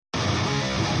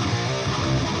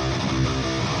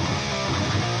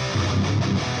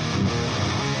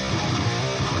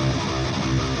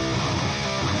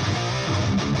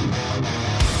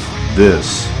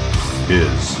This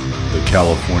is the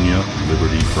California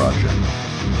Liberty Project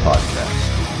podcast.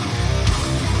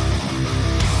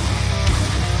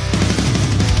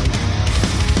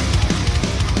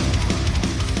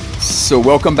 So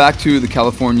welcome back to the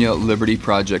California Liberty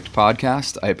Project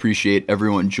podcast. I appreciate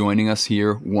everyone joining us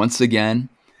here once again.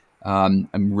 I'm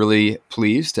really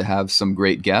pleased to have some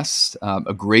great guests,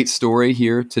 a great story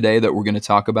here today that we're going to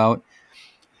talk about.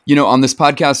 You know, on this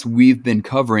podcast, we've been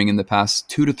covering in the past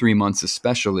 2 to 3 months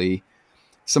especially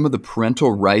some of the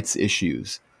parental rights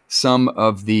issues, some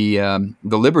of the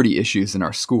liberty issues in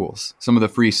our schools, some of the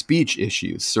free speech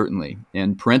issues, certainly,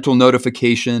 and parental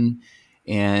notification,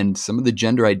 and some of the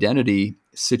gender identity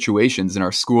situations in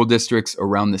our school districts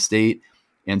around the state,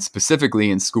 and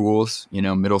specifically in schools, you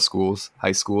know, middle schools,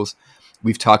 high schools.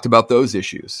 We've talked about those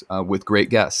issues with great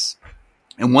guests.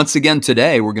 And once again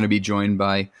today, we're going to be joined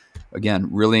by, again,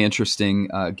 really interesting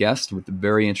guest with a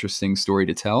very interesting story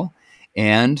to tell.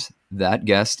 And that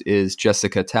guest is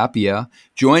Jessica Tapia,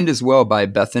 joined as well by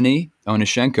Bethany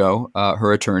Onishenko,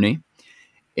 her attorney.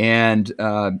 And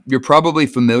you're probably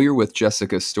familiar with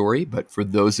Jessica's story, but for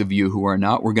those of you who are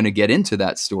not, we're going to get into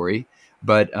that story.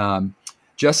 But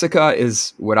Jessica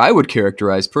is what I would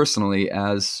characterize personally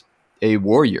as a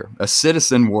warrior, a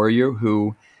citizen warrior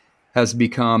who has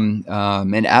become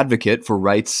an advocate for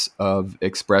rights of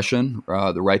expression,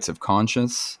 the rights of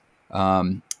conscience,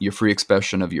 your free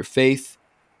expression of your faith,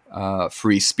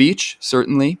 free speech,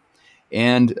 certainly,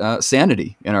 and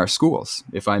sanity in our schools,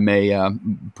 if I may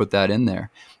put that in there.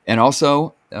 And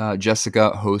also,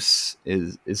 Jessica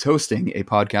is hosting a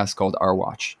podcast called Our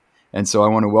Watch. And so I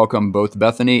want to welcome both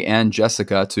Bethany and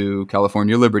Jessica to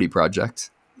California Liberty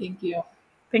Project. Thank you.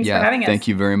 Thanks for having us. Thank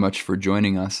you very much for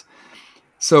joining us.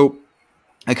 So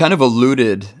I kind of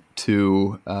alluded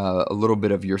to a little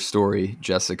bit of your story,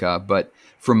 Jessica, but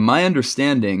from my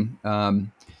understanding,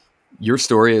 your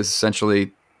story is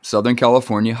essentially Southern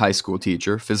California high school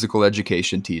teacher, physical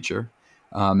education teacher,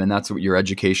 and that's what your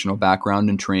educational background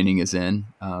and training is in.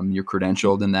 You're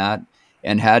credentialed in that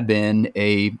and had been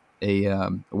a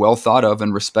well thought of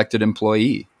and respected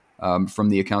employee from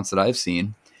the accounts that I've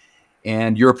seen.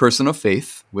 And you're a person of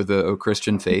faith with a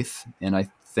Christian faith, and I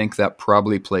think that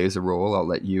probably plays a role. I'll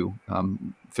let you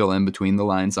fill in between the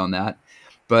lines on that.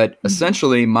 But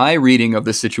essentially, my reading of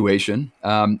the situation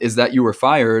is that you were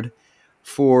fired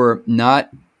for not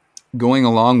going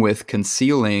along with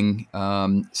concealing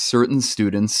certain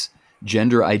students'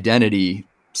 gender identity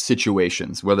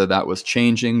situations, whether that was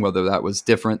changing, whether that was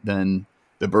different than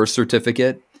the birth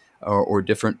certificate or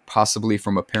different possibly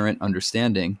from a parent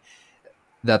understanding.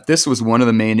 That this was one of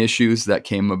the main issues that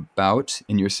came about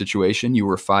in your situation. You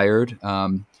were fired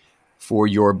for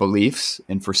your beliefs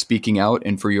and for speaking out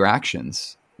and for your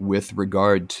actions with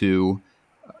regard to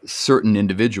certain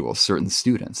individuals, certain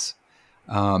students.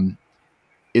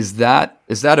 Is that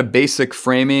a basic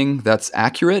framing that's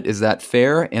accurate? Is that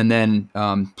fair? And then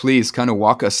please kind of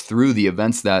walk us through the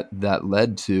events that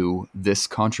led to this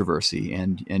controversy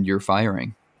and your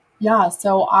firing. Yeah,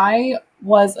 so I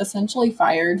was essentially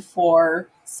fired for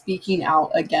speaking out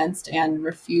against and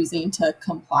refusing to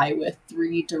comply with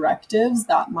 3 directives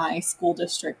that my school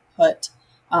district put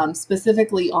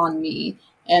specifically on me.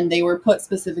 And they were put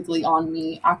specifically on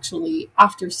me actually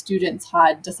after students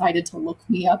had decided to look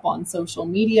me up on social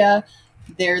media.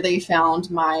 There they found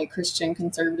my Christian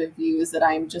conservative views that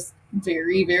I'm just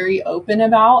very, very open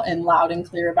about and loud and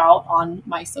clear about on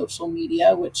my social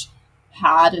media, which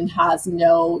had and has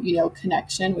no,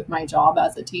 connection with my job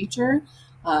as a teacher.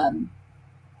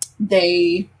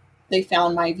 They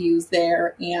found my views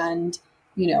there, and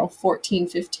 14,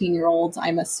 15-year-olds,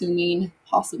 I'm assuming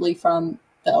possibly from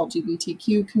the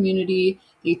LGBTQ community,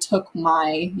 they took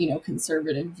my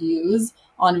conservative views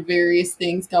on various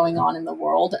things going on in the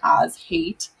world as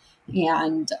hate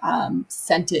and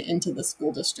sent it into the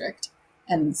school district.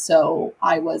 And so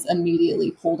I was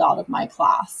immediately pulled out of my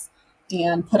class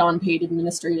and put on paid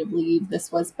administrative leave.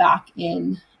 This was back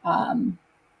in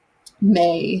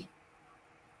May.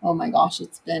 Oh my gosh,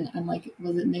 was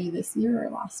it May this year or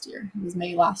last year? It was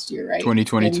May last year, right?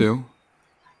 2022.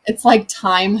 It's like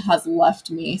time has left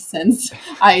me since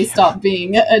I stopped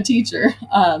being a teacher.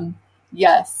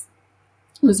 Yes,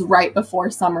 it was right before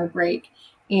summer break.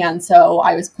 And so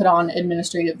I was put on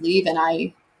administrative leave, and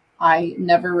I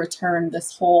never returned.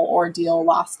 This whole ordeal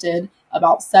lasted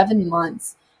about 7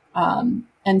 months.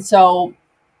 And so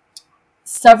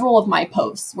several of my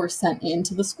posts were sent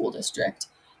into the school district.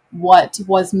 What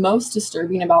was most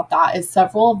disturbing about that is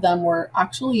several of them were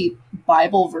actually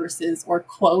Bible verses or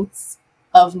quotes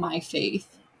of my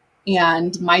faith.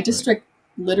 And my district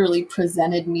literally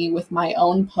presented me with my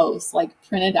own posts, like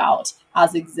printed out,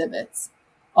 as exhibits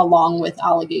along with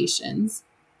allegations.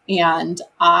 And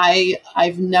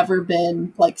I've never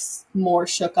been like more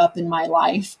shook up in my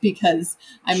life, because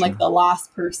I'm like the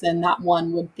last person that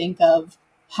one would think of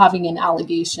having an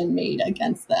allegation made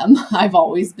against them. I've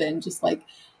always been just like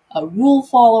a rule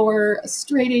follower, a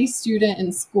straight A student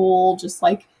in school, just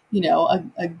like,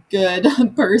 a good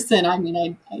person. I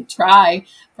mean, I try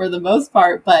for the most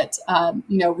part, but,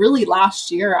 really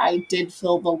last year I did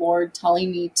feel the Lord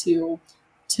telling me to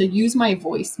use my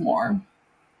voice more.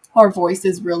 Our voice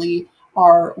is really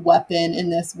our weapon in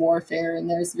this warfare, and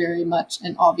there's very much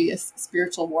an obvious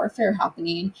spiritual warfare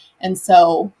happening. And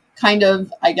so kind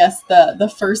of, I guess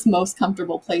the first most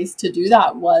comfortable place to do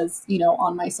that was,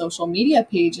 on my social media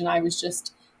page. And I was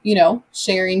just,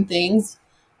 sharing things.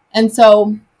 And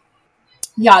so,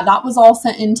 yeah, that was all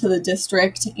sent into the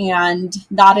district. And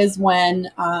that is when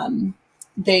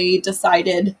they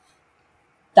decided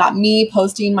that me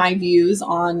posting my views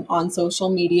on social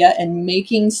media and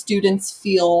making students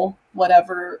feel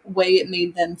whatever way it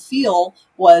made them feel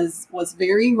was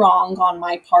very wrong on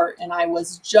my part. And I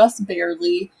was just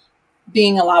barely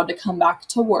being allowed to come back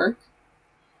to work.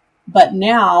 But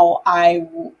now I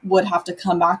would have to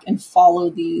come back and follow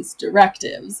these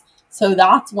directives. So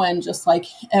that's when just like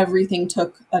everything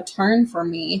took a turn for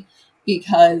me,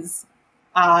 because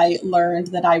I learned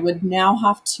that I would now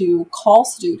have to call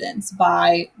students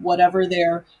by whatever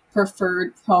their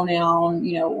preferred pronoun,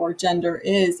 or gender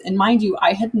is. And mind you,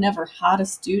 I had never had a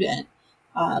student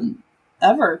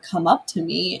ever come up to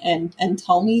me and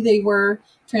tell me they were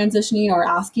transitioning or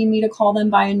asking me to call them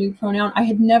by a new pronoun. I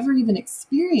had never even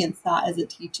experienced that as a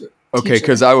teacher. Okay,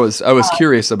 because I was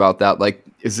curious about that. Like,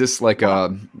 is this like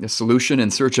a solution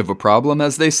in search of a problem,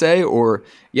 as they say, or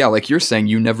like you're saying,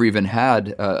 you never even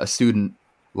had a student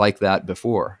like that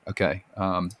before? Okay,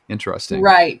 interesting.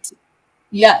 Right.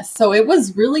 Yes. So it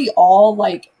was really all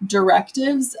like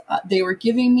directives they were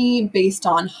giving me based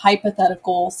on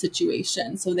hypothetical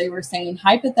situations. So they were saying,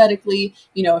 hypothetically,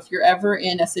 if you're ever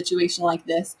in a situation like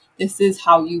this is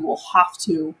how you will have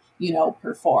to,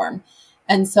 perform.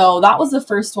 And so that was the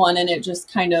first one. And it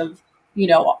just kind of,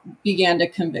 began to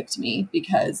convict me,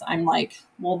 because I'm like,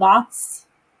 well, that's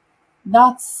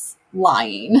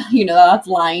lying. That's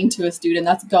lying to a student.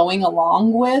 That's going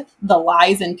along with the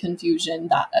lies and confusion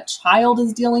that a child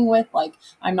is dealing with. Like,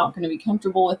 I'm not going to be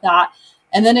comfortable with that.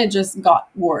 And then it just got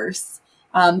worse.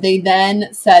 They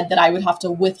then said that I would have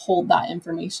to withhold that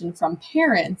information from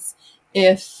parents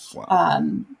if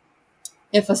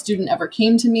a student ever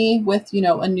came to me with,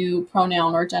 a new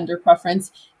pronoun or gender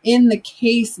preference, in the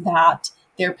case that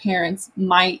their parents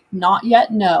might not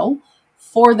yet know,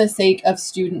 for the sake of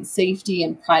student safety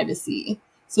and privacy.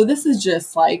 So this is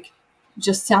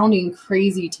just sounding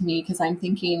crazy to me, because I'm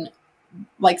thinking,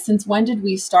 like, since when did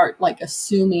we start like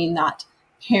assuming that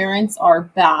parents are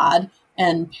bad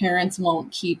and parents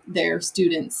won't keep their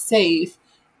students safe?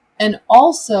 And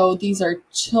also, these are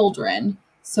children.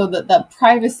 So that the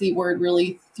privacy word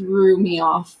really threw me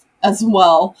off as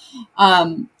well.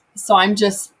 So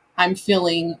I'm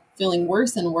feeling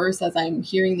worse and worse as I'm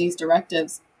hearing these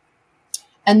directives.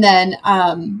 And then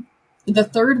the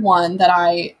third one that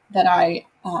I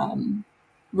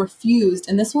refused,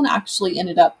 and this one actually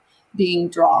ended up being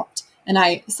dropped.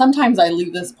 And sometimes I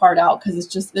leave this part out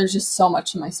because there's just so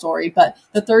much to my story. But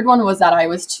the third one was that I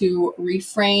was to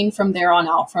refrain from there on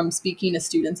out from speaking to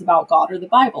students about God or the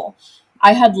Bible.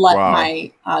 I had let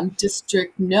my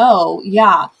district know,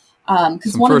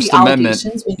 because one of the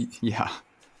allegations was,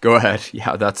 go ahead.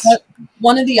 Yeah, that's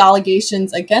one of the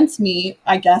allegations against me,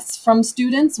 I guess, from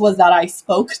students was that I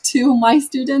spoke to my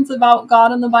students about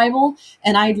God and the Bible.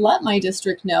 And I'd let my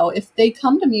district know, if they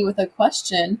come to me with a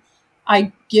question,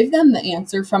 I give them the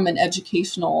answer from an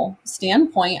educational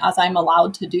standpoint, as I'm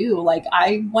allowed to do. Like,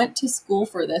 I went to school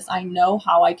for this. I know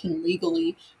how I can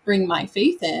legally bring my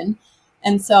faith in.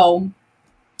 And so,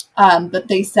 but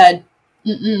they said,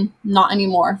 not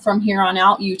anymore. From here on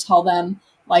out, you tell them,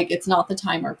 like, it's not the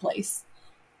time or place.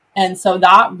 And so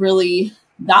that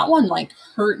one like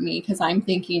hurt me, because I'm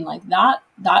thinking like that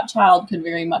child could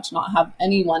very much not have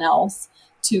anyone else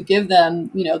to give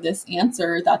them, this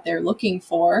answer that they're looking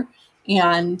for.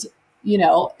 And,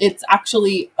 it's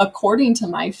actually, according to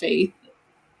my faith,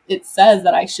 it says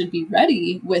that I should be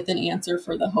ready with an answer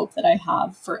for the hope that I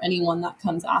have for anyone that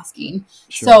comes asking.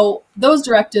 Sure. So those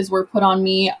directives were put on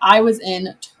me. I was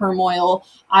in turmoil.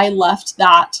 I left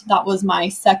that. That was my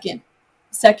second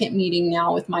meeting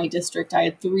now with my district. I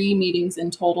had 3 meetings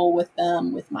in total with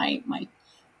them, with my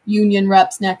union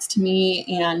reps next to me.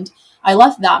 And I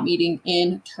left that meeting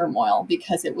in turmoil,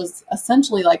 because it was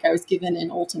essentially like I was given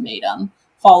an ultimatum: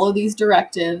 follow these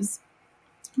directives,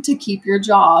 to keep your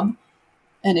job.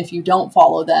 And if you don't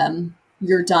follow them,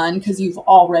 you're done because you've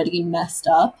already messed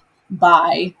up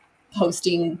by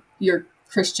posting your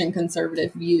Christian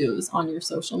conservative views on your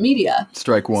social media.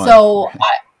 Strike one. So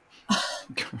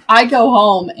I go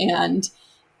home and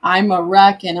I'm a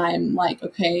wreck, and I'm like,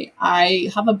 okay,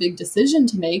 I have a big decision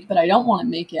to make, but I don't want to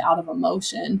make it out of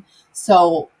emotion.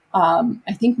 So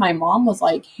I think my mom was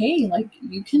like, hey, like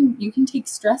you can take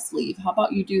stress leave. How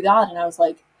about you do that? And I was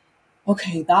like,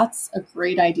 okay, that's a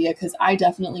great idea because I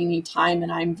definitely need time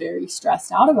and I'm very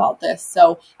stressed out about this.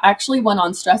 So I actually went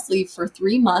on stress leave for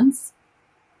 3 months.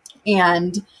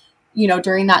 And,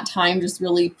 during that time, just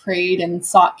really prayed and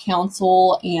sought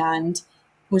counsel and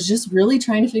was just really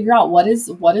trying to figure out what is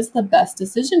the best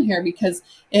decision here, because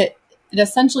it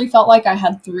essentially felt like I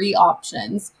had 3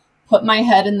 options: put my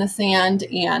head in the sand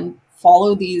and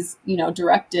follow these,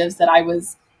 directives that I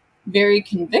was very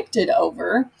convicted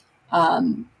over.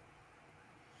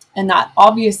 And that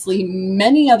obviously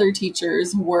many other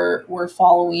teachers were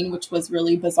following, which was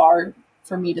really bizarre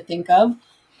for me to think of.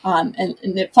 And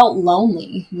it felt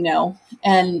lonely,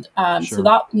 and Sure. so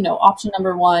that, option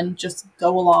number 1, just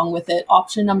go along with it.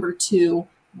 Option number 2,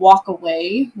 walk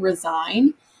away,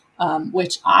 resign,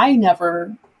 which I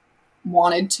never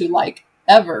wanted to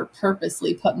ever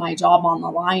purposely put my job on the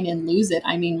line and lose it.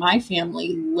 I mean, my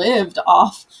family lived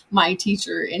off my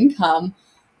teacher income.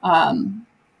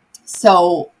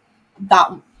 So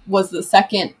that was the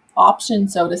second option,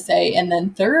 so to say. And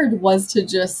then third was to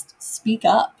just speak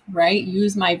up, right?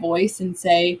 Use my voice and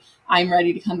say, I'm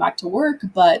ready to come back to work,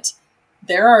 but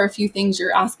there are a few things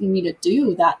you're asking me to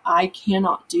do that I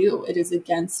cannot do. It is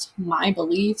against my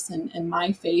beliefs and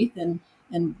my faith and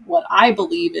what I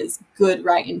believe is good,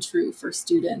 right, and true for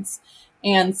students.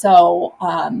 And so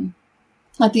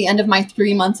at the end of my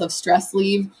 3 months of stress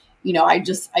leave, I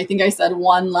think I said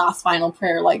one last final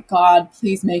prayer, like, God,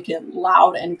 please make it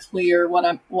loud and clear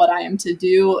what I am to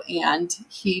do. And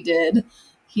he did.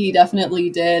 He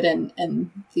definitely did. And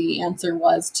the answer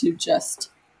was to just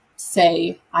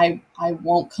say, I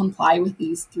won't comply with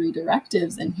these 3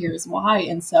 directives, and here's why.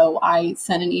 And so I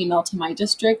sent an email to my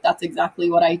district. That's exactly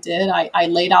what I did. I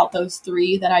laid out those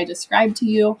 3 that I described to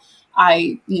you.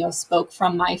 I, spoke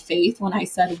from my faith when I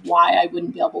said why I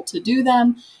wouldn't be able to do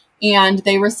them. And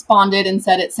they responded and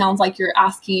said, it sounds like you're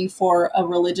asking for a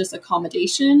religious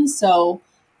accommodation. So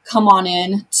come on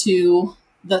in to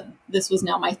this was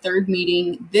now my 3rd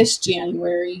meeting this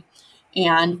January,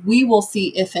 and we will see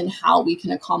if and how we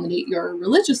can accommodate your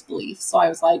religious beliefs. So I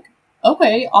was like,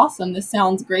 okay, awesome. This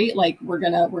sounds great. Like we're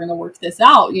going to work this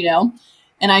out,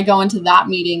 And I go into that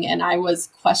meeting and I was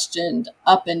questioned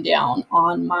up and down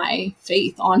on my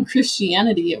faith, on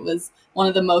Christianity. It was one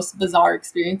of the most bizarre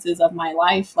experiences of my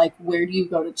life. Like, where do you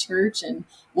go to church, and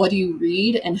what do you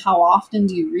read, and how often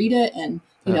do you read it? And,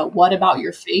 what about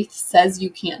your faith says you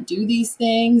can't do these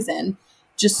things? And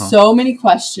just so many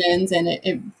questions. And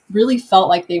it really felt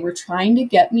like they were trying to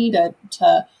get me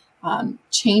to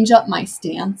change up my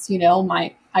stance.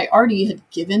 I already had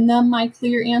given them my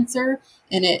clear answer.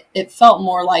 And it felt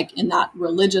more like in that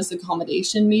religious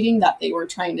accommodation meeting that they were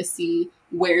trying to see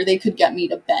where they could get me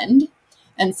to bend.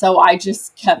 And so I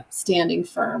just kept standing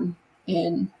firm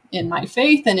in my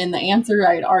faith and in the answer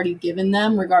I had already given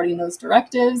them regarding those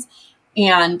directives.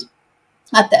 And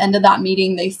at the end of that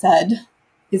meeting, they said,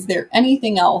 is there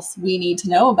anything else we need to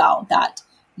know about that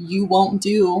you won't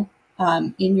do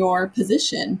in your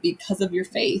position because of your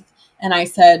faith? And I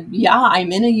said, yeah,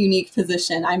 I'm in a unique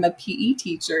position. I'm a PE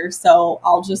teacher. So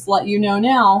I'll just let you know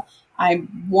now, I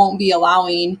won't be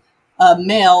allowing a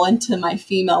male into my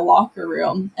female locker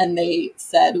room. And they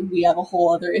said, we have a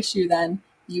whole other issue then.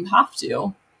 You have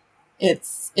to.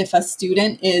 It's if a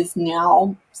student is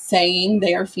now saying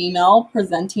they are female,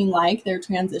 presenting like they're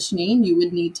transitioning, you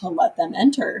would need to let them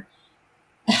enter.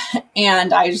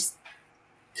 And I just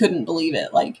couldn't believe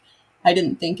it. Like, I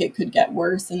didn't think it could get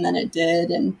worse. And then it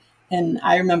did. And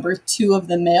I remember 2 of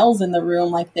the males in the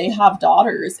room, like they have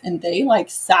daughters, and they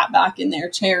sat back in their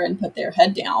chair and put their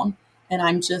head down.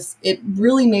 And it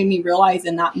really made me realize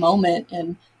in that moment,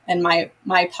 and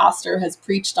my pastor has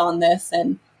preached on this,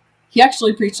 and he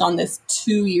actually preached on this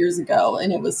 2 years ago.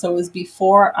 And it was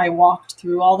before I walked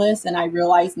through all this. And I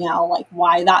realize now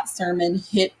why that sermon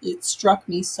it struck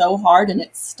me so hard, and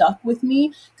it stuck with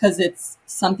me because it's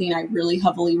something I really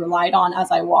heavily relied on as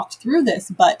I walked through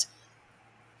this. But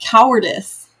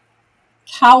cowards.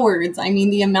 I mean,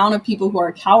 the amount of people who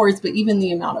are cowards, but even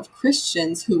the amount of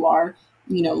Christians who are,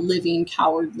 living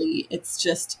cowardly. It's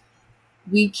just,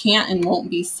 we can't and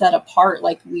won't be set apart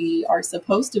like we are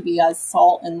supposed to be as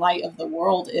salt and light of the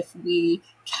world if we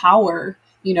cower,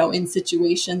 in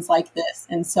situations like this.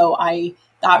 And so I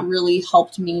that really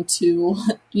helped me to,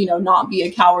 not be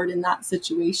a coward in that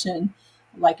situation.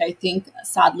 Like I think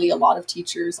sadly a lot of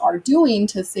teachers are doing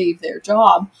to save their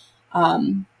job.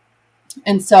 And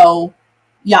so,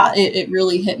 yeah, it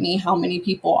really hit me how many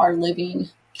people are living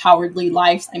cowardly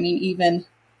lives. I mean, even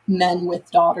men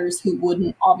with daughters who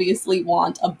wouldn't obviously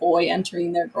want a boy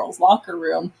entering their girls' locker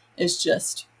room is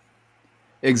just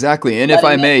Exactly. And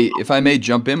letting it if I may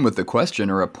jump in with a question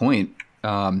or a point,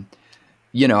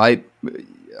 you know,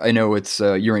 I know it's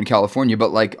you're in California,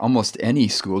 but like almost any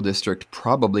school district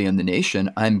probably in the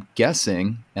nation, I'm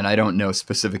guessing, and I don't know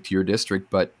specific to your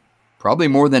district, but probably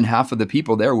more than half of the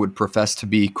people there would profess to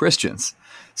be Christians.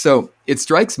 So it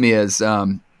strikes me as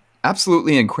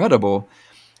absolutely incredible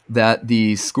that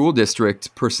the school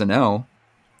district personnel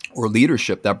or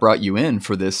leadership that brought you in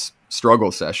for this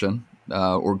struggle session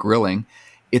or grilling,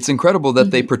 it's incredible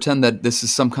that they Mhm. pretend that this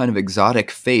is some kind of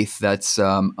exotic faith that's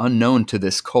unknown to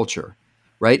this culture,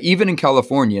 right? Even in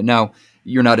California. Now,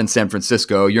 you're not in San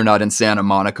Francisco, you're not in Santa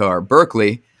Monica or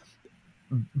Berkeley,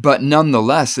 but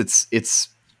nonetheless, it's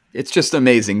just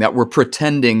amazing that we're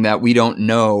pretending that we don't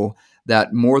know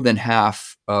that more than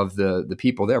half of the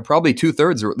people there, probably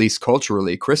 2/3, or at least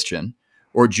culturally Christian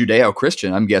or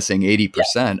Judeo-Christian. I'm guessing Yes,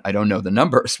 80%. I don't know the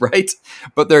numbers, right?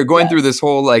 But they're going through yes, this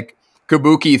whole like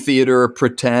kabuki theater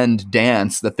pretend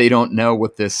dance that they don't know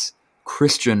what this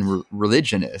Christian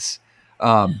religion is.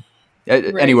 Um,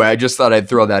 right. Anyway, I just thought I'd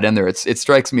throw that in there. It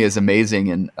strikes me as amazing,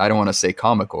 and I don't want to say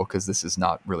comical because this is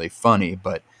not really funny,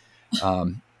 but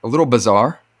a little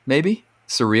bizarre, maybe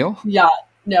surreal. Yeah,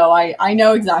 no, I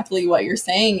know exactly what you're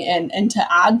saying. And to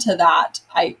add to that,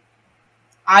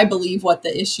 I believe what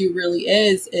the issue really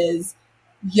is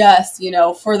yes,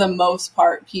 for the most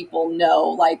part, people know,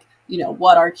 like,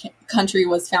 what our country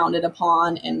was founded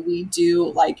upon. And we do,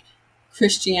 like,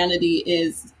 Christianity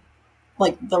is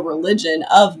like the religion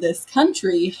of this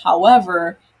country.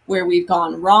 However, where we've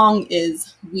gone wrong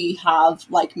is we have,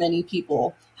 like many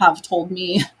people have told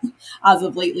me as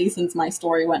of lately, since my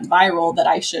story went viral, that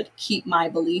I should keep my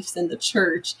beliefs in the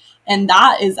church. And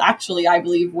that is actually, I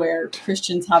believe, where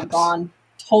Christians have Yes. gone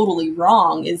totally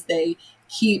wrong, is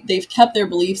they've kept their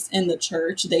beliefs in the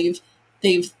church.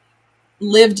 They've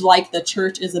lived like the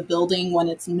church is a building when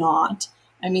it's not.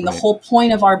 I mean, the Right. whole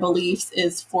point of our beliefs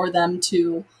is for them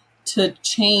to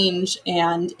change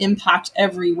and impact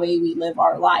every way we live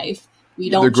our life. We Yeah,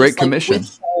 the don't Great just like Commission.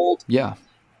 withhold, Yeah.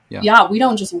 Yeah. yeah, we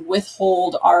don't just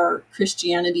withhold our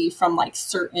Christianity from like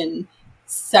certain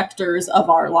sectors of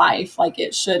our life. Like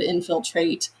it should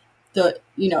infiltrate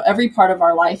every part of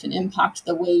our life and impact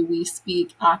the way we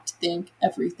speak, act, think,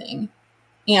 everything.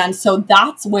 And so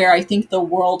that's where I think the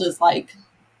world is like,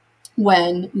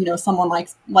 when someone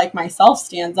like myself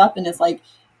stands up and is like,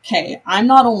 okay, I'm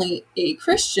not only a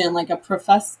Christian, like a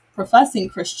professing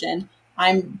Christian,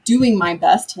 I'm doing my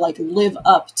best to like live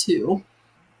up to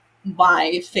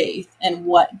my faith and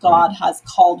what Right. God has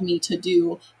called me to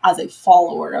do as a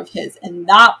follower of his. And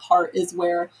that part is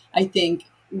where I think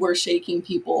we're shaking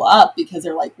people up, because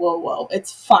they're like, whoa,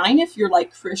 it's fine if you're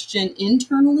like Christian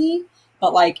internally,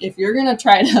 but like if you're going to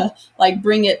try to like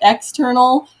bring it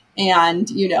external and,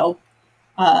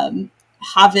 um,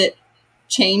 have it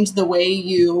change the way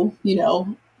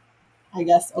I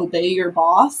guess, obey your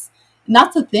boss. And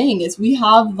that's the thing, is we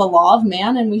have the law of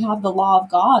man and we have the law of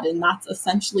God. And that's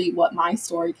essentially what my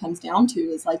story comes down to,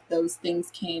 is like those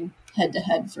things came head to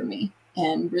head for me.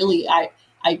 And really, I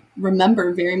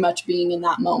remember very much being in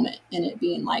that moment and it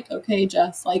being like, okay,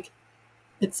 Jess, like,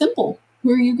 it's simple.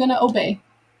 Who are you going to obey?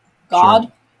 Sure.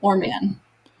 God or man?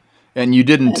 And you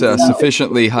didn't And so,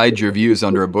 sufficiently hide your views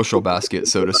under a bushel basket,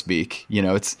 so to speak. You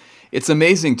know, it's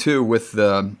amazing too with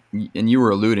the, and you were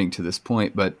alluding to this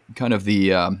point, but kind of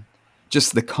the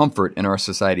just the comfort in our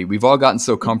society. We've all gotten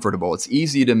so comfortable. It's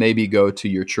easy to maybe go to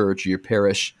your church or your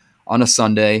parish on a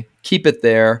Sunday, keep it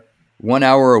there, 1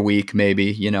 hour a week,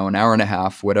 maybe, an hour and a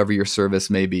half, whatever your service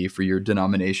may be for your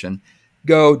denomination.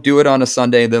 Go do it on a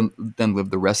Sunday, then live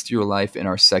the rest of your life in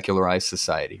our secularized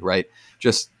society, right?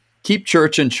 Just keep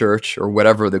church in church, or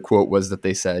whatever the quote was that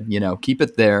they said, keep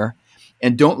it there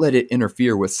and don't let it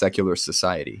interfere with secular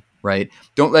society, right?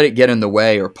 Don't let it get in the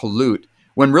way or pollute,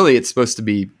 when really it's supposed to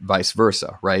be vice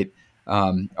versa, right?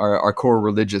 Our core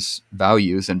religious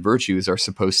values and virtues are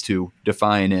supposed to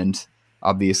define and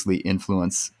obviously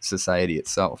influence society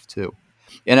itself too.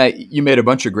 And you made a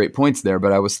bunch of great points there,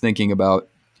 but I was thinking about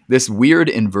this weird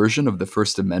inversion of the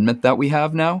First Amendment that we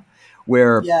have now,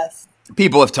 where yes.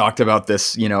 people have talked about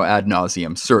this, ad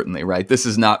nauseum, certainly, right? This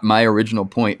is not my original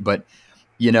point, but,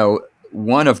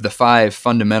 one of the five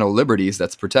fundamental liberties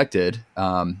that's protected,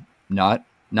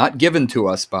 not given to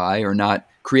us by, or not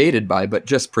created by, but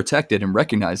just protected and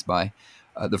recognized by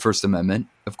the First Amendment,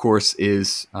 of course,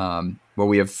 is,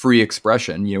 we have free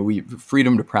expression. We have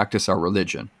freedom to practice our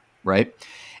religion, right?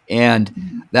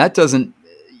 And that doesn't,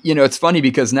 it's funny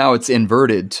because now it's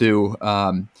inverted to,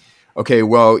 okay,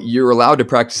 well, you're allowed to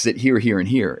practice it here, here, and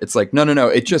here. It's like, no.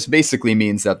 It just basically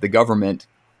means that the government,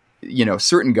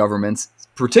 certain governments,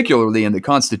 particularly in the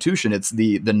Constitution, it's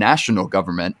the national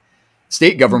government.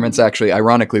 State governments actually,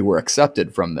 ironically, were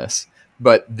accepted from this.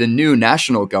 But the new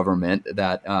national government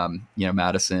that,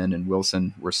 Madison and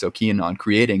Wilson were so keen on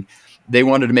creating, they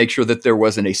wanted to make sure that there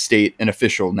wasn't an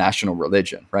official national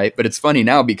religion, right? But it's funny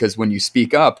now because when you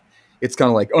speak up, it's kind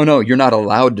of like, oh no, you're not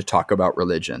allowed to talk about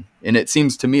religion. And it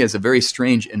seems to me as a very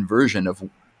strange inversion of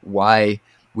why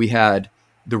we had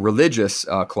the religious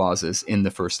clauses in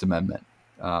the First Amendment.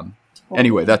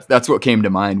 Anyway, that's what came to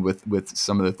mind with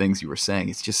some of the things you were saying.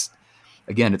 It's just,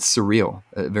 again, it's surreal,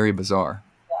 very bizarre.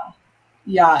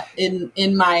 Yeah.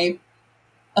 In my,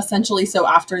 essentially, so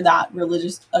after that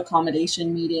religious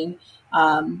accommodation meeting,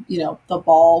 the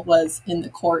ball was in the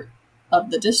court of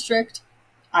the district.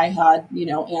 I had,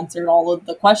 answered all of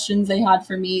the questions they had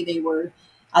for me. They were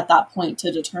at that point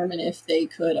to determine if they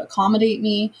could accommodate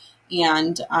me.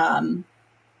 And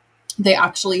they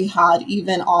actually had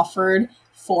even offered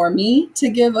for me to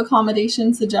give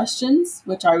accommodation suggestions,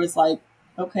 which I was like,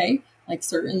 okay, like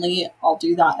certainly I'll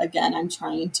do that again. I'm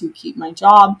trying to keep my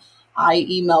job. I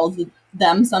emailed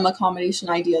them some accommodation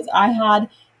ideas I had.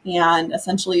 And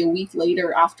essentially a week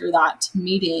later after that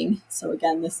meeting, so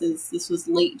again, this was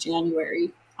late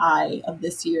January of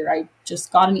this year, I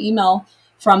just got an email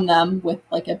from them with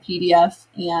like a PDF,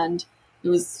 and it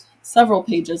was several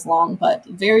pages long, but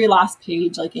the very last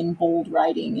page, like in bold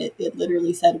writing, it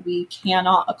literally said, "We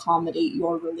cannot accommodate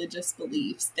your religious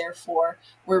beliefs. Therefore,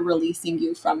 we're releasing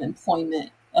you from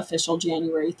employment, official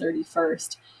January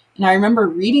 31st. And I remember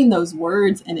reading those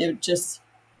words, and it just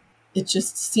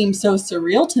seemed so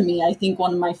surreal to me. I think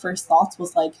one of my first thoughts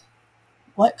was like,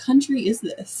 what country is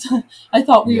this? I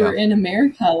thought we were in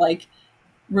America. Like,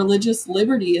 religious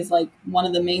liberty is like one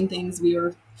of the main things we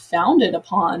were founded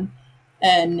upon.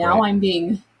 And now I'm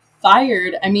being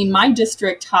fired. I mean, my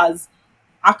district has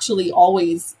actually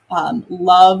always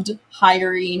loved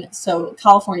hiring. So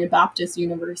California Baptist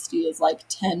University is like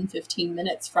 10, 15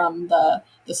 minutes from the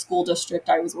school district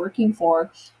I was working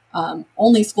for.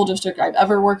 Only school district I've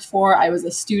ever worked for. I was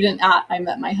a student at, I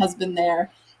met my husband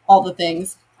there, all the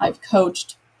things. I've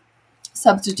coached,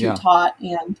 substitute taught,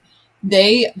 and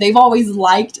they've always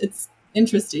liked, it's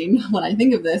interesting when I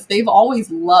think of this, they've always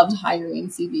loved hiring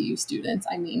CBU students.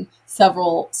 I mean,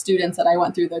 several students that I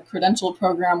went through the credential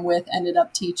program with ended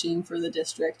up teaching for the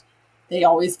district. They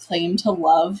always claim to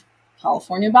love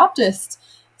California Baptist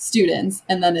students.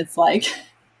 And then it's like,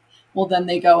 well, then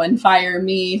they go and fire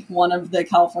me, one of the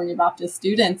California Baptist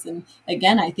students. And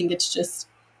again, I think it's just,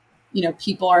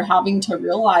 people are having to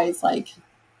realize like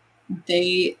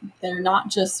they're not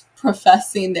just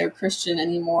professing they're Christian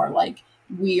anymore. Like,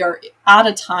 we are at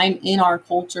a time in our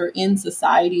culture, in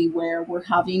society, where we're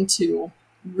having to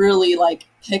really like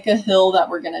pick a hill that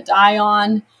we're going to die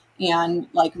on and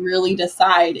like really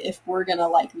decide if we're going to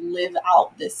like live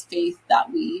out this faith that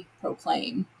we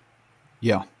proclaim.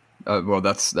 Yeah. Well,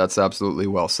 that's absolutely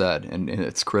well said. And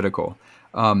it's critical.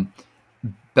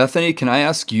 Bethany, can I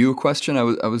ask you a question? I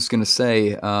was going to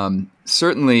say,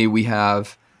 certainly we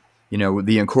have,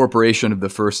 the incorporation of the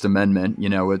First Amendment,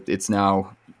 it's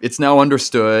now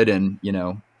understood, and,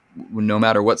 no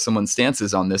matter what someone's stance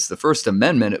is on this, the First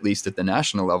Amendment, at least at the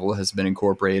national level, has been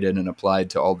incorporated and applied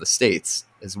to all the states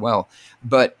as well.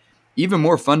 But even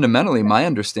more fundamentally, my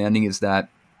understanding is that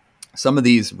some of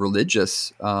these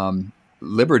religious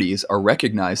liberties are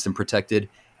recognized and protected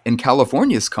in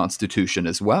California's Constitution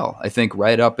as well. I think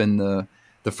right up in the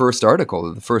first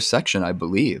article, the first section, I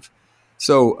believe.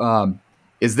 So,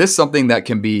 is this something that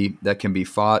can be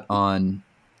fought on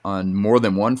more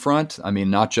than one front? I mean,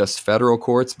 not just federal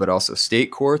courts, but also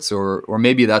state courts, or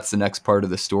maybe that's the next part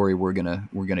of the story we're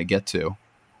gonna get to.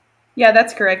 Yeah,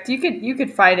 that's correct. You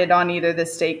could fight it on either the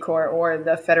state court or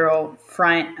the federal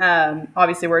front.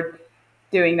 Obviously, we're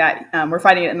doing that. We're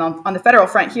fighting it on the federal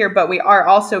front here, but we are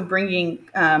also bringing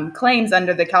claims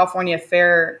under the California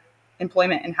Fair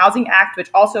Employment and Housing Act,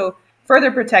 which also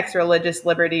further protects religious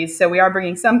liberties. So we are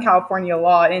bringing some California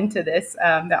law into this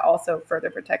that also further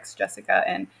protects Jessica.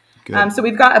 And so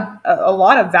we've got a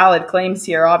lot of valid claims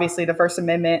here. Obviously, the First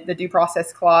Amendment, the Due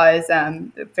Process Clause,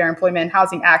 the Fair Employment and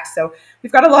Housing Act. So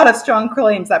we've got a lot of strong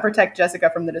claims that protect Jessica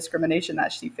from the discrimination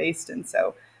that she faced. And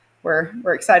so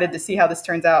we're excited to see how this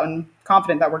turns out and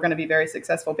confident that we're going to be very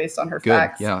successful based on her Good.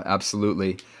 facts. Yeah,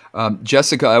 absolutely.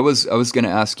 Jessica, I was going to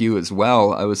ask you as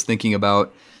well. I was thinking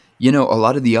about, a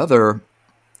lot of the other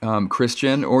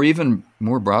Christian, or even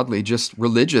more broadly, just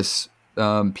religious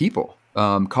people,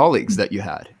 colleagues that you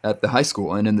had at the high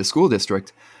school and in the school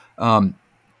district. And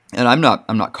I'm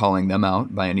not calling them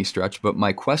out by any stretch, but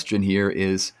my question here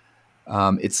is,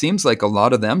 it seems like a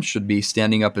lot of them should be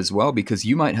standing up as well, because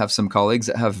you might have some colleagues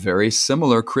that have very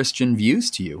similar Christian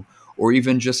views to you, or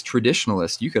even just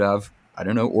traditionalist. You could have, I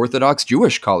don't know, Orthodox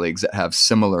Jewish colleagues that have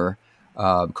similar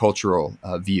cultural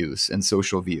views and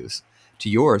social views to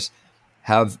yours.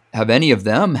 Have any of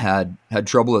them had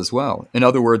trouble as well? In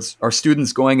other words, are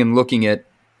students going and looking at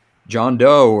John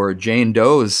Doe or Jane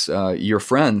Doe's, your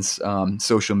friends'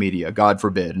 social media, God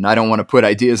forbid? And I don't want to put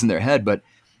ideas in their head, but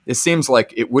it seems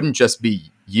like it wouldn't just be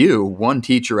you, one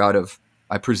teacher out of,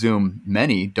 I presume,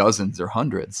 many dozens or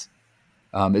hundreds.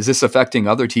 Is this affecting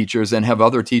other teachers, and have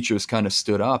other teachers kind of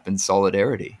stood up in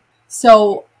solidarity?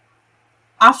 So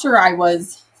after I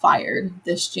was fired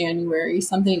this January,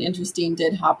 something interesting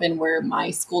did happen where my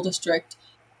school district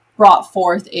brought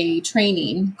forth a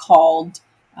training called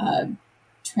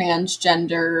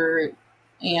transgender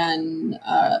and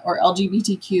or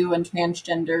LGBTQ and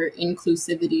transgender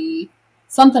inclusivity,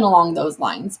 something along those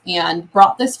lines, and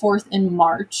brought this forth in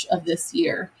March of this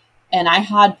year. And I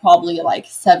had probably like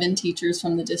 7 teachers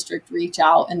from the district reach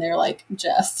out, and they're like,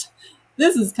 Jess,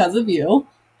 this is because of you.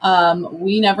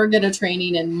 We never get a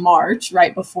training in March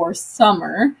right before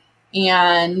summer.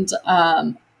 And,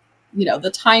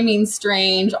 the timing's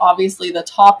strange. Obviously, the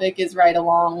topic is right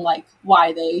along like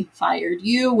why they fired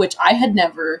you, which I had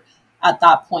never at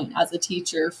that point as a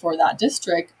teacher for that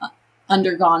district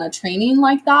undergone a training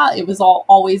like that. It was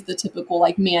always the typical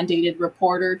like mandated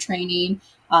reporter training.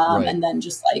 Right. And then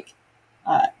just like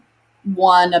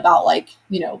one about like,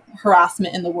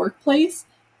 harassment in the workplace.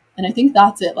 And I think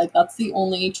that's it. Like, that's the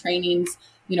only trainings,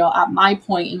 at my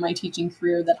point in my teaching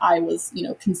career that I was,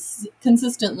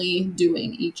 consistently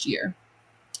doing each year.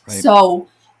 Right. So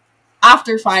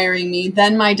after firing me,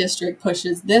 then my district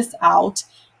pushes this out,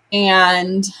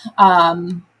 and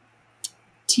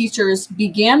teachers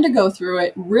began to go through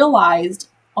it, realized,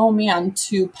 oh man,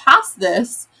 to pass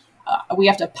this, we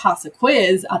have to pass a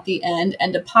quiz at the end.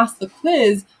 And to pass the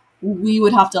quiz, we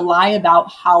would have to lie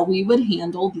about how we would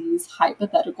handle these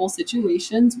hypothetical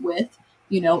situations with,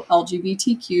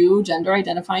 LGBTQ gender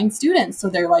identifying students. So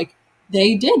they're like,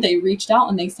 they reached out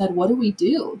and they said, what do we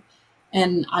do?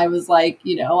 And I was like,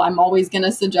 I'm always going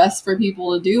to suggest for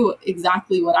people to do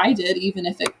exactly what I did, even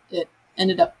if it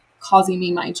ended up causing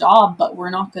me my job, but we're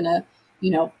not going to,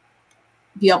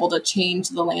 be able to change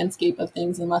the landscape of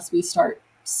things unless we start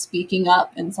speaking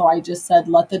up. And so I just said,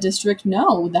 let the district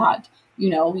know that,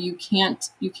 you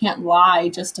can't lie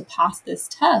just to pass this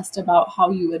test about how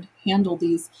you would handle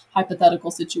these hypothetical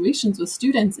situations with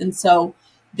students. And so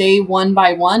they one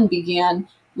by one began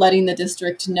letting the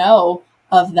district know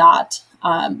of that,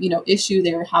 issue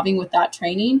they were having with that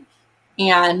training.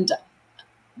 And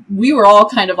we were all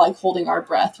kind of like holding our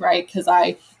breath, right? Because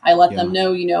I let them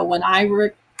know, when I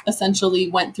essentially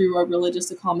went through a religious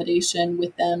accommodation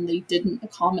with them, they didn't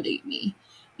accommodate me.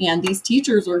 And these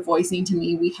teachers were voicing to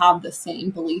me, we have the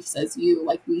same beliefs as you,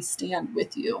 like we stand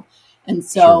with you. And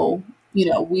so,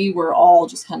 sure. We were all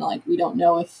just kind of like, we don't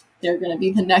know if they're going to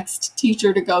be the next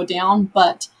teacher to go down,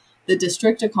 but the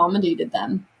district accommodated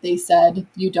them. They said,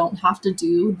 you don't have to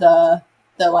do the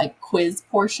like quiz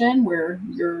portion where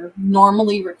you're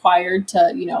normally required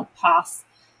to, pass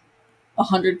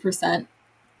 100%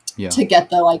 to get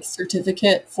the like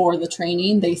certificate for the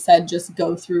training. They said, just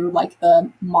go through like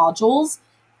the modules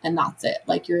and that's it.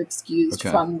 Like, you're excused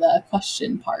from the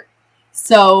question part.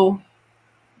 So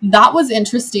that was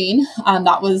interesting.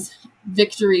 That was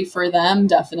victory for them.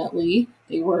 Definitely.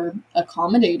 They were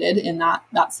accommodated in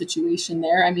that situation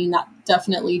there. I mean, that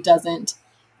definitely doesn't,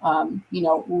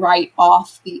 write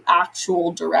off the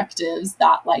actual directives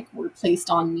that like were placed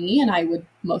on me. And I would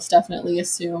most definitely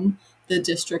assume the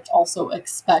district also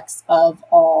expects of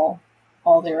all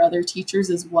their other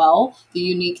teachers as well. The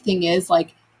unique thing is,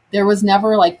 like, there was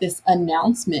never like this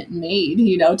announcement made,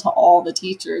 to all the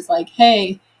teachers, like,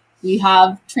 hey, we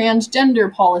have transgender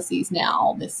policies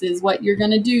now. This is what you're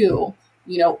going to do,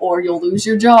 or you'll lose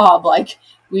your job. Like,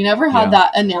 we never had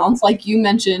that announced. Like you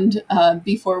mentioned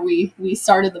before we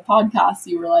started the podcast,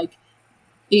 you were like,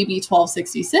 AB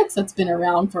 1266, that's been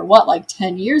around for like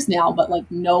 10 years now, but like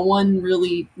no one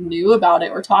really knew about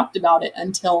it or talked about it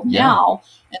until now.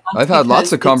 And I've had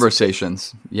lots of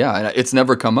conversations. Yeah. And it's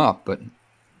never come up, but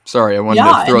Sorry, I wanted to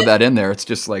Yeah, throw that in there. It's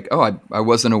just like, oh, I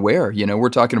wasn't aware. We're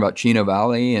talking about Chino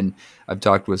Valley, and I've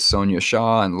talked with Sonia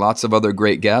Shaw and lots of other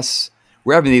great guests.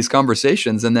 We're having these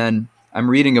conversations, and then I'm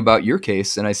reading about your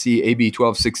case, and I see AB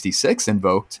 1266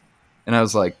 invoked, and I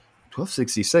was like,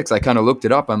 1266? I kind of looked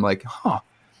it up. I'm like,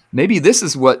 maybe this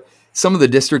is what some of the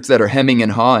districts that are hemming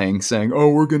and hawing, saying, oh,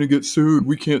 we're going to get sued.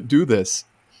 We can't do this.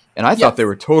 And I thought they yes.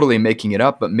 were totally making it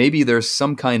up, but maybe there's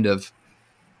some kind of,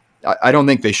 I don't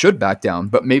think they should back down,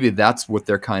 but maybe that's what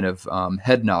they're kind of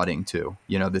head nodding to,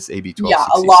 this AB Yeah,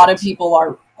 1266.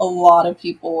 a lot of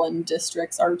people in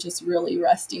districts are just really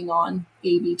resting on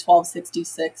AB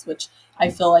 1266, which I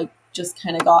feel like just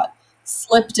kind of got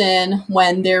slipped in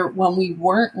when we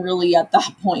weren't really at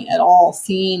that point at all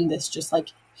seeing this just like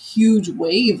huge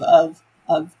wave of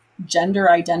gender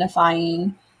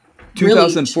identifying really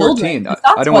children. 2014. 'Cause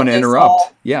I that's don't want what to this interrupt.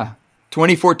 all, Yeah.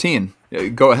 2014.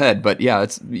 Go ahead. But yeah,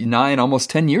 it's 9, almost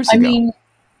 10 years I ago. mean,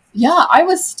 yeah, I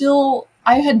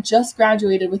had just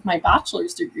graduated with my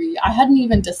bachelor's degree. I hadn't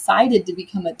even decided to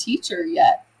become a teacher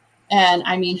yet. And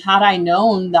I mean, had I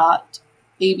known that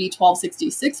AB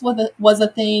 1266 was a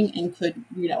thing and could,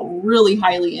 really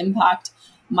highly impact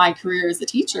my career as a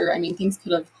teacher, I mean, things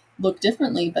could have looked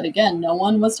differently. But again, no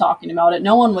one was talking about it.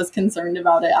 No one was concerned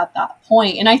about it at that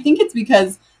point. And I think it's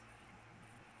because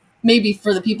maybe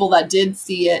for the people that did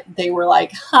see it, they were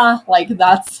like, like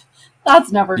that's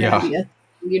never going to Yeah.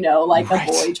 be like Right.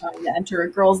 a boy trying to enter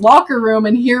a girl's locker room.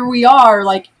 And here we are.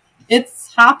 Like,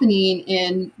 it's happening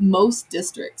in most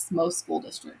school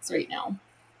districts right now.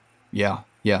 Yeah,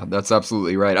 that's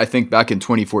absolutely right. I think back in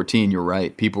 2014, you're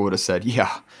right. People would have said,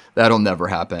 yeah, that'll never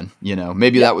happen.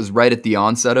 Maybe Yeah. that was right at the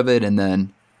onset of it. And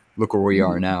then look where we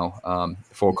are Mhm. now,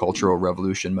 full cultural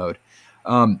revolution mode.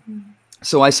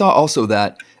 So I saw also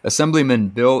that Assemblyman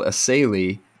Bill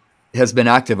Asaley has been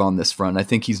active on this front. I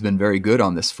think he's been very good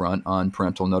on this front on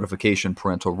parental notification,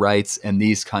 parental rights, and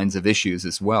these kinds of issues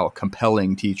as well,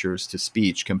 compelling teachers to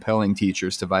speech, compelling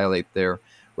teachers to violate their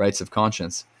rights of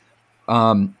conscience.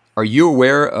 Are you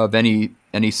aware of any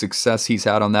success he's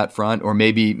had on that front, or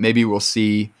maybe we'll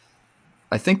see?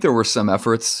 I think there were some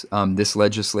efforts this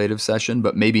legislative session,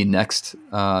 but maybe next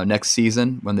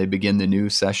season when they begin the new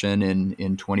session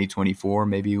in 2024,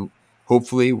 maybe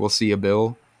hopefully we'll see a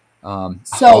bill. So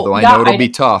Although I yeah, know it'll be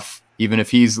tough, even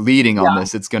if he's leading on yeah.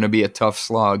 this, it's going to be a tough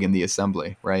slog in the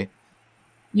assembly, right?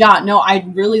 Yeah, no,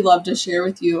 I'd really love to share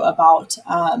with you about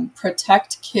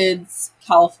Protect Kids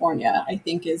California, I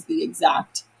think is the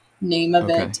exact name of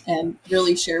Okay. it, and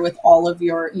really share with all of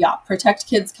your,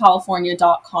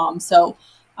 protectkidscalifornia.com. So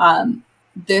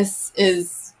this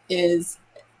is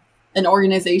an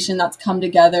organization that's come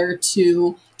together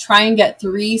to try and get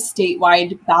 3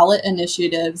 statewide ballot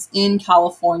initiatives in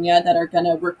California that are going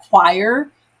to require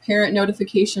parent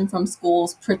notification from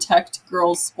schools, protect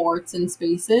girls' sports and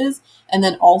spaces, and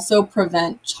then also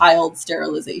prevent child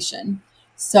sterilization.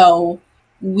 So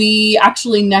we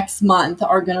actually next month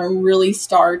are going to really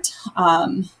start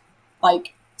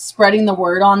spreading the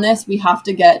word on this. We have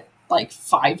to get like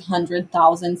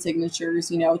 500,000 signatures,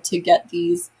 to get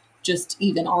these just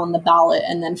even on the ballot.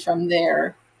 And then from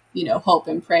there, hope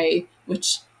and pray,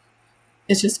 which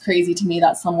is just crazy to me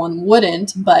that someone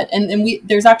wouldn't. But, and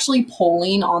there's actually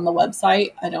polling on the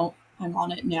website. I'm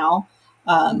on it now.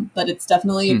 But it's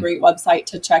definitely a great website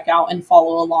to check out and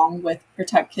follow along with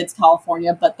Protect Kids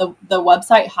California. But the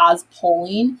website has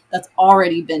polling that's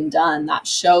already been done that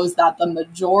shows that the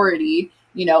majority,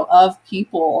 of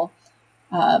people,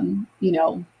 don't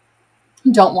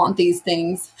want these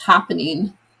things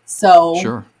happening. So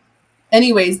Sure.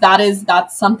 anyways,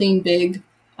 that's something big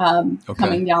Okay.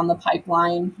 coming down the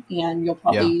pipeline, and you'll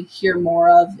probably hear more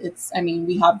of.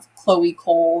 We have Chloe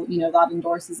Cole, that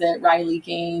endorses it, Riley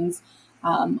Gaines,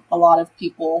 a lot of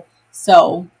people.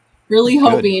 So really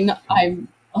I'm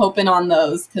hoping on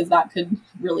those, because that could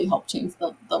really help change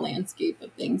the landscape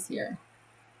of things here.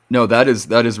 No, that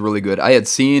is really good. I had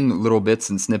seen little bits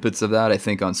and snippets of that, I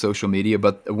think, on social media.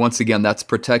 But once again, that's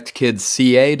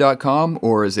protectkidsca.com,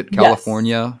 or is it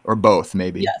California, or both,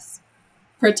 maybe? Yes.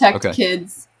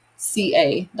 protectkidsca.com.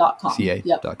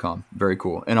 ca.com. Very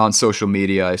cool. And on social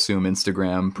media, I assume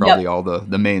Instagram, probably all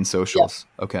the main socials.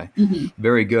 Okay. Mm-hmm.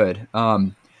 Very good.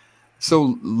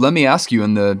 So let me ask you,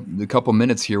 in the couple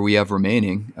minutes here we have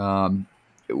remaining,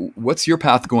 what's your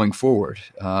path going forward?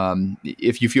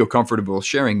 If you feel comfortable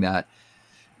sharing that,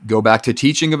 go back to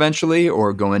teaching eventually,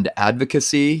 or go into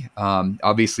advocacy.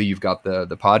 Obviously, you've got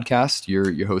the podcast.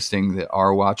 You're hosting the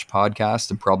Our Watch podcast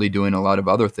and probably doing a lot of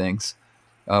other things.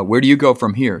 Where do you go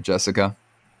from here, Jessica?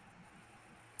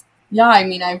 Yeah,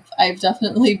 I've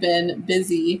definitely been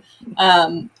busy.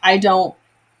 I don't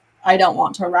I don't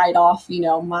want to write off,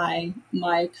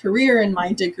 my career and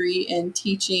my degree in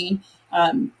teaching.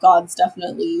 God's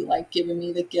definitely like given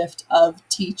me the gift of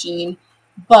teaching.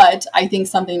 But I think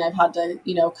something I've had to,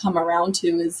 come around to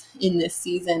is in this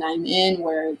season I'm in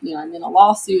where, I'm in a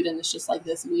lawsuit and it's just like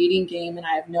this waiting game and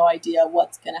I have no idea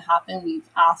what's going to happen. We've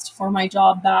asked for my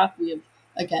job back. We have,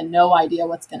 again, no idea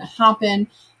what's going to happen.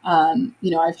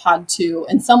 I've had to,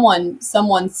 and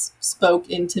someone spoke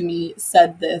into me,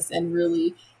 said this and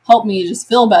really helped me just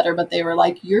feel better. But they were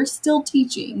like, you're still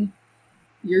teaching,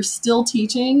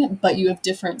 but you have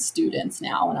different students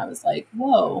now. And I was like,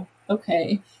 whoa,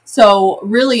 okay. So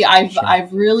really,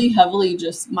 I've really heavily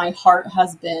just, my heart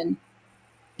has been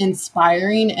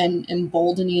inspiring and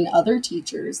emboldening other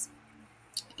teachers.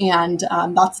 And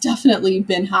that's definitely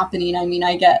been happening. I mean,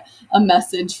 I get a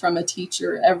message from a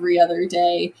teacher every other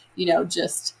day,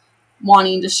 just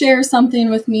wanting to share something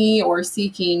with me or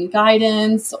seeking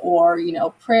guidance or,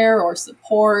 prayer or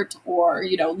support or,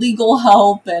 legal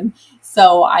help. And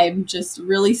so I'm just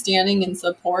really standing in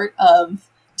support of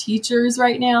teachers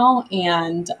right now.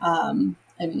 And I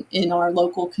mean, in our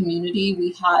local community,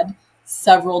 we had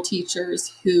several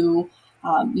teachers who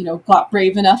got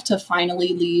brave enough to finally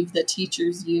leave the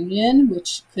teachers union,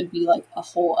 which could be like a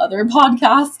whole other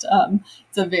podcast.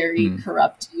 It's a very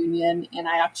corrupt union. And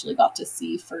I actually got to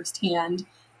see firsthand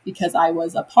because I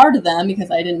was a part of them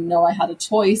because I didn't know I had a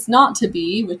choice not to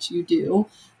be, which you do.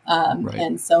 Right.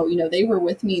 And so, they were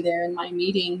with me there in my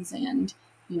meetings and,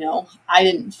 I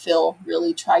didn't feel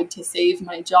really tried to save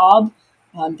my job.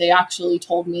 They actually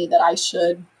told me that I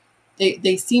should,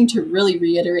 they seemed to really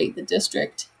reiterate the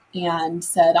district and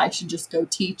said I should just go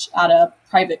teach at a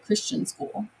private Christian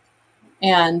school.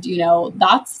 And,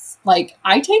 that's like,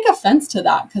 I take offense to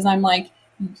that because I'm like,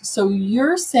 so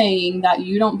you're saying that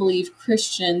you don't believe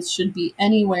Christians should be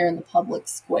anywhere in the public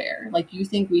square. Like you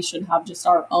think we should have just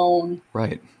our own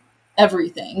Right.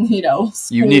 everything, school,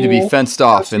 You need to be fenced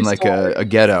off in like stores. a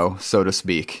ghetto, so to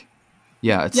speak.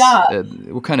 Yeah.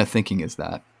 What kind of thinking is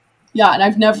that? Yeah.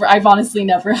 And I've honestly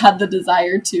never had the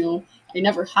desire I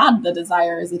never had the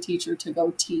desire as a teacher to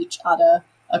go teach at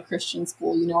a Christian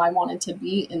school. I wanted to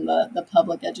be in the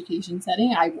public education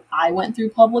setting. I went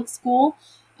through public school,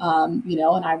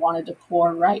 and I wanted to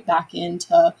pour right back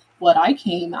into what I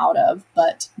came out of.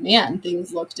 But man,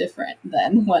 things look different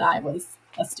than when I was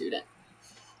a student.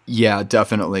 Yeah,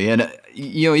 definitely. And,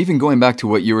 even going back to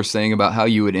what you were saying about how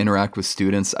you would interact with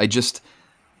students, I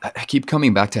keep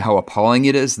coming back to how appalling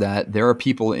it is that there are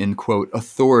people in, quote,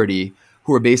 authority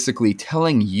who are basically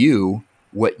telling you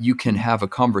what you can have a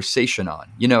conversation on.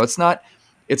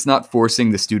 It's not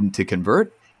forcing the student to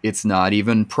convert. It's not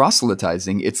even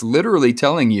proselytizing. It's literally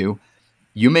telling you,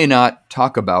 you may not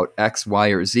talk about X, Y,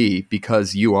 or Z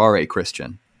because you are a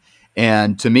Christian.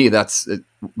 And to me, that's,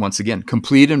 once again,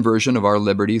 complete inversion of our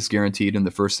liberties guaranteed in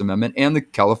the First Amendment and the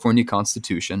California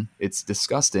Constitution. It's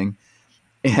disgusting.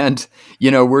 And,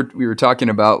 we were talking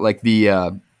about like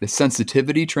the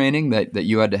sensitivity training that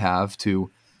you had to have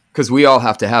to, because we all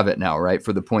have to have it now, right?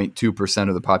 For the 0.2%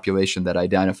 of the population that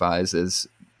identifies as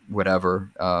whatever,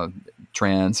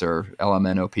 trans or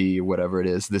LMNOP, or whatever it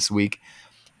is this week.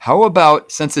 How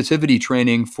about sensitivity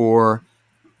training for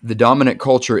the dominant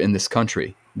culture in this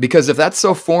country? Because if that's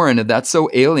so foreign, if that's so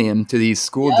alien to these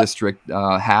school district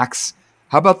hacks,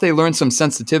 how about they learn some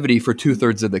sensitivity for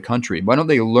 2/3 of the country? Why don't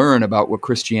they learn about what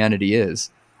Christianity is,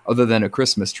 other than a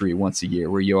Christmas tree once a year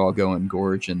where you all go and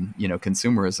gorge and,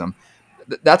 consumerism?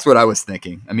 That's what I was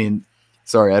thinking. I mean,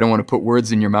 sorry, I don't want to put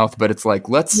words in your mouth, but it's like,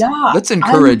 let's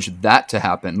encourage that to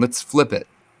happen. Let's flip it.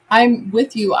 I'm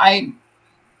with you. I'm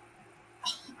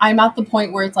at the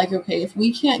point where it's like, okay, if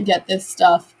we can't get this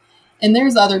stuff, and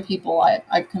there's other people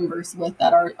I've conversed with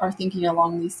that are thinking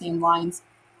along these same lines,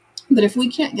 but if we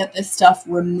can't get this stuff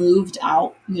removed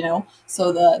out,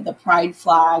 so the pride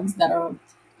flags that are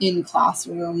in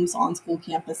classrooms on school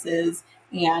campuses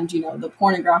and, the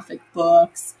pornographic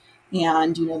books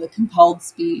and, the compelled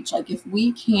speech, like if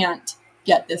we can't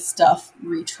get this stuff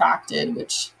retracted,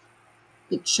 which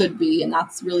it should be, and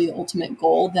that's really the ultimate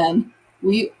goal, then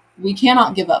we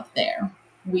cannot give up there.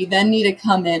 We then need to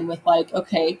come in with like,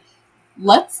 okay,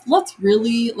 let's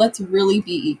really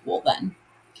be equal then.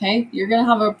 Okay, you're gonna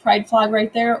have a pride flag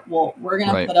right there. Well, we're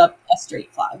gonna put up a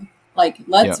straight flag. Like,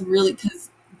 let's really, because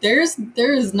there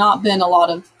has not been a lot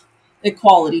of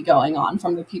equality going on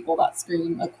from the people that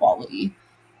scream equality.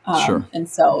 Sure. And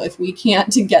so if we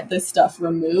can't to get this stuff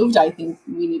removed, I think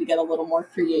we need to get a little more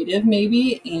creative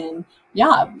maybe. And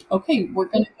yeah, okay, we're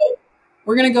going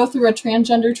to go through a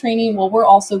transgender training. Well, we're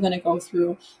also going to go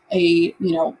through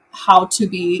how to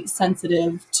be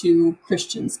sensitive to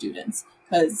Christian students.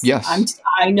 because Yes.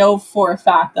 I know for a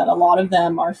fact that a lot of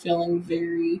them are feeling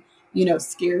very,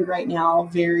 scared right now,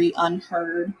 very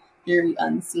unheard, very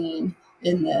unseen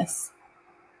in this.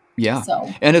 Yeah. So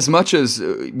And as much as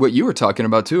what you were talking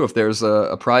about too, if there's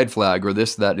a pride flag or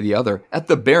this, that, or the other, at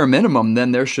the bare minimum,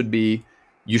 then you should be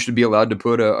allowed to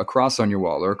put a cross on your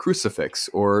wall or a crucifix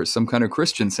or some kind of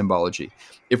Christian symbology.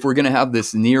 If we're going to have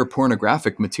this near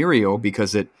pornographic material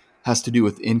because it has to do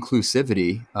with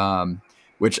inclusivity,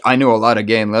 which I know a lot of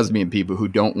gay and lesbian people who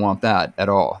don't want that at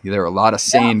all. There are a lot of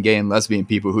yeah, sane gay and lesbian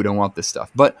people who don't want this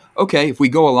stuff. But okay, if we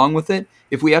go along with it,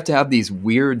 if we have to have these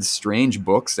weird, strange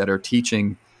books that are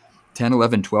teaching 10,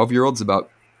 11, 12-year-olds about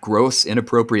gross,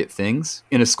 inappropriate things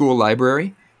in a school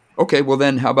library. Okay, well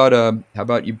then how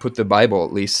about you put the Bible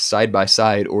at least side by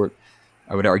side, or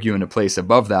I would argue in a place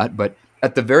above that, but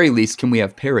at the very least, can we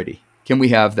have parity? Can we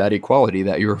have that equality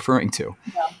that you're referring to?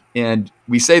 yeah, And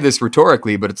we say this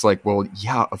rhetorically, but it's like, well,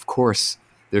 yeah, of course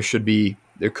there could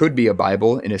be a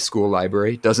Bible in a school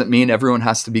library. Doesn't mean everyone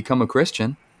has to become a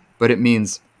Christian, but it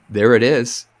means there it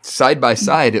is, side by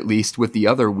side, at least with the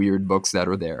other weird books that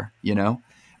are there,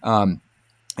 Um,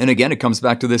 and again, it comes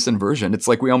back to this inversion. It's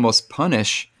like we almost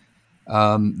punish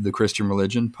the Christian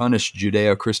religion, punish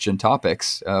Judeo-Christian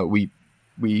topics.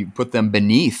 We put them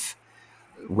beneath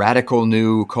radical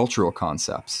new cultural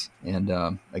concepts, and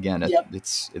again, yep,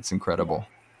 it's incredible.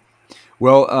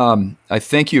 Well, I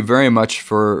thank you very much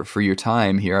for your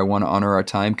time here. I want to honor our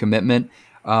time commitment.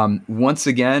 Once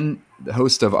again, the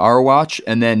host of Our Watch,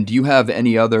 and then do you have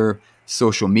any other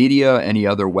social media, any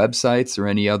other websites, or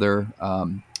any other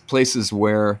places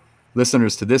where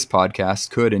listeners to this podcast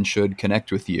could and should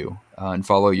connect with you and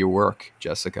follow your work,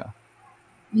 Jessica?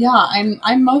 yeah.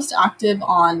 I'm most active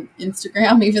on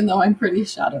Instagram, even though I'm pretty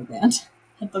shadow banned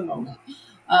at the moment.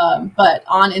 But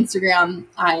on Instagram,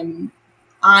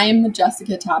 I'm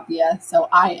Jessica Tapia, so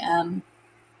I am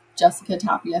Jessica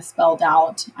Tapia spelled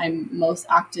out. I'm most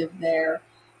active there.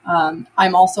 I'm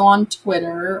also on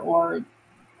Twitter or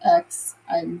X.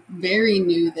 I'm very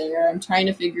new there. I'm trying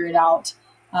to figure it out.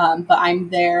 But I'm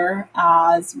there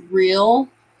as real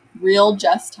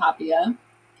Jess Tapia,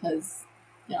 because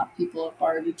people have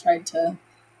already tried to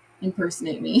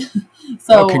impersonate me.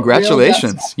 So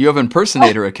Congratulations. You have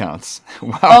impersonator accounts.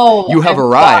 Wow. Oh, You have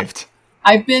arrived.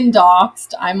 I've been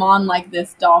doxxed. I'm on like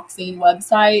this doxing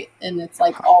website, and it's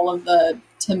like all of the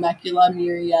Temecula,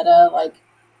 Murrieta, like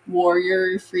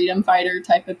warrior freedom fighter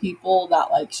type of people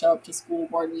that like show up to school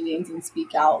board meetings and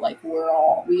speak out. Like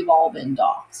we've all been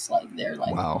doxxed. Like they're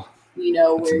like, Wow. we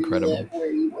know That's where incredible. you live,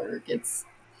 where you work.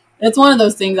 It's one of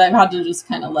those things I've had to just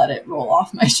kind of let it roll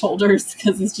off my shoulders,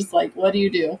 because it's just like, what do you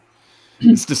do?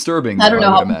 It's disturbing. I don't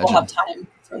know would how people imagine. have time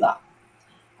for that.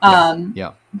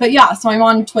 Yeah. But yeah, so I'm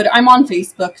on Twitter. I'm on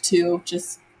Facebook too.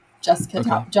 Just Jessica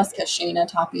Okay. Jessica Shayna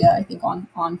Tapia, I think on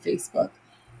Facebook.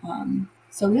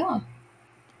 So yeah.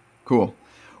 Cool.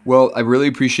 Well, I really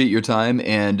appreciate your time,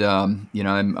 and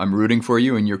I'm rooting for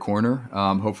you in your corner.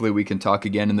 Hopefully, we can talk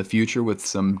again in the future with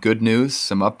some good news,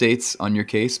 some updates on your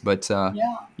case. But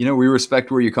Yeah. we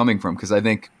respect where you're coming from, because I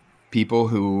think people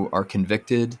who are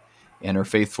convicted and are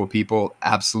faithful people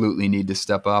absolutely need to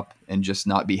step up and just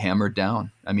not be hammered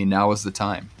down. I mean, now is the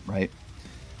time, right?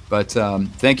 But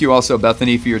thank you also,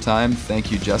 Bethany, for your time.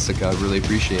 Thank you, Jessica. I really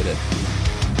appreciate it.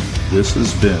 This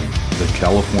has been the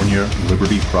California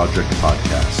Liberty Project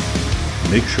podcast.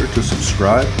 Make sure to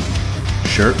subscribe,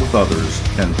 share it with others,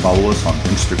 and follow us on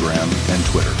Instagram and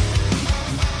Twitter.